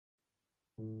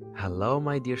Hello,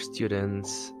 my dear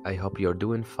students. I hope you're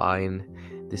doing fine.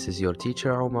 This is your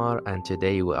teacher Omar, and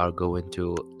today we are going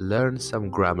to learn some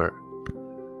grammar.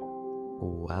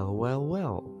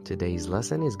 Well. Today's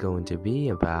lesson is going to be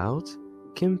about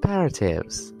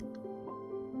comparatives.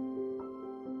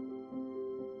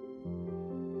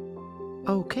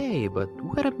 Okay, but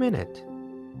wait a minute.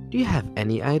 Do you have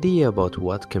any idea about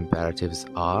what comparatives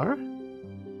are?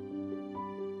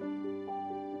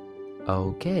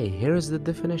 Okay, here is the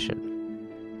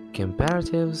definition.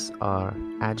 Comparatives are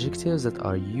adjectives that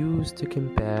are used to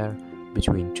compare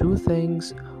between two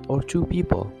things or two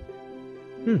people.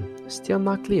 Still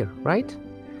not clear, right?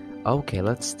 Okay,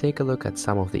 let's take a look at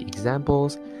some of the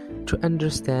examples to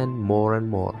understand more and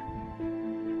more.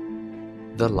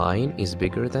 The lion is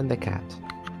bigger than the cat.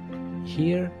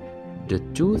 Here, the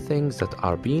two things that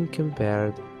are being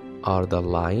compared are the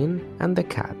lion and the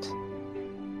cat.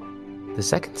 The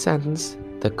second sentence,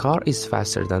 the car is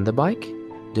faster than the bike.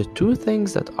 The two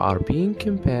things that are being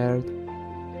compared,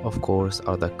 of course,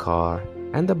 are the car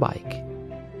and the bike.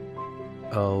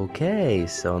 Okay,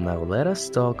 so now let us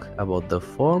talk about the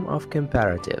form of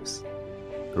comparatives.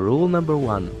 Rule number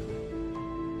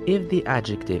 1. If the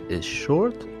adjective is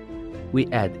short, we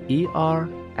add er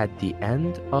at the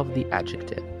end of the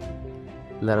adjective.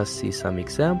 Let us see some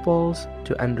examples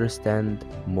to understand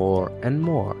more and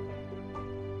more.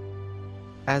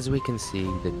 As we can see,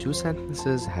 the two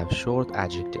sentences have short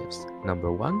adjectives.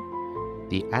 Number 1,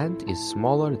 the ant is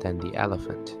smaller than the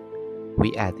elephant.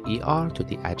 We add er to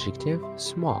the adjective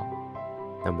small.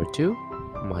 Number 2,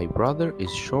 my brother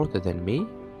is shorter than me.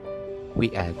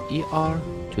 We add er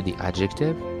to the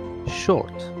adjective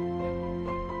short.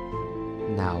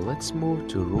 Now let's move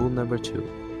to rule number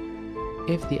 2.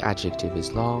 If the adjective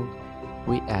is long,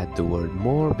 we add the word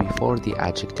more before the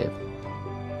adjective.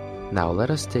 Now let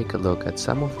us take a look at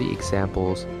some of the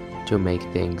examples to make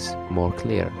things more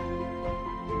clear.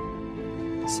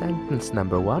 Sentence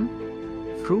number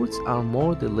 1. Fruits are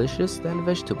more delicious than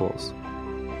vegetables.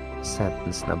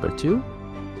 Sentence number 2.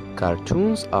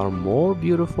 Cartoons are more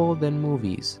beautiful than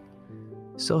movies.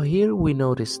 So here we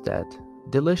notice that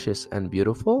delicious and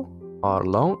beautiful are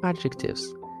long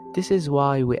adjectives. This is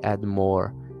why we add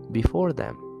more before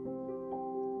them.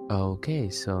 Okay,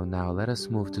 so now let us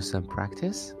move to some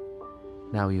practice.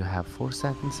 Now you have 4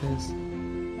 sentences.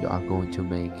 You are going to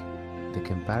make the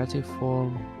comparative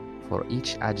form for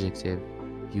each adjective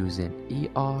using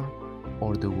er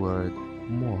or the word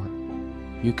more.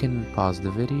 You can pause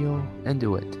the video and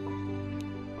do it.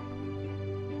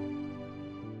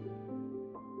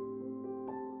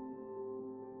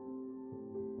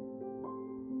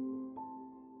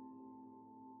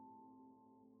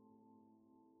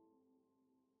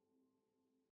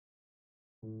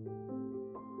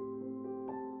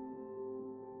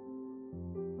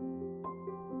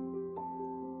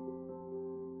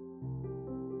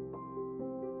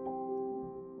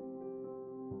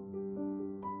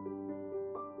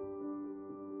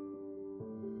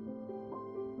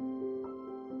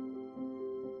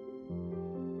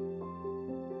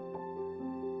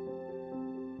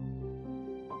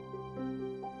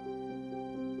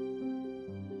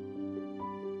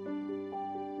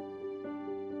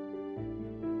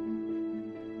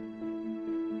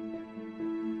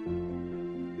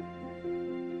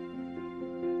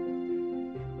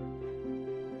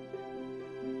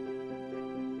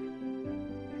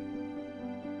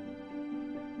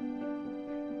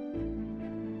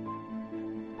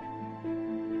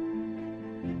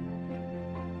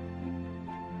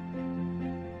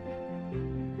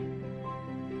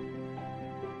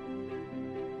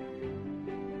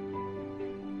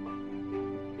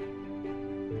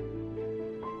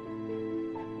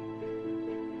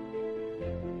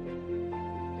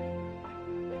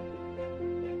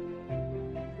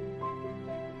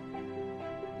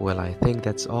 Well, I think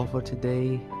that's all for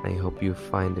today. I hope you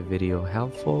find the video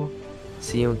helpful.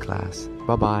 See you in class.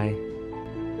 Bye-bye.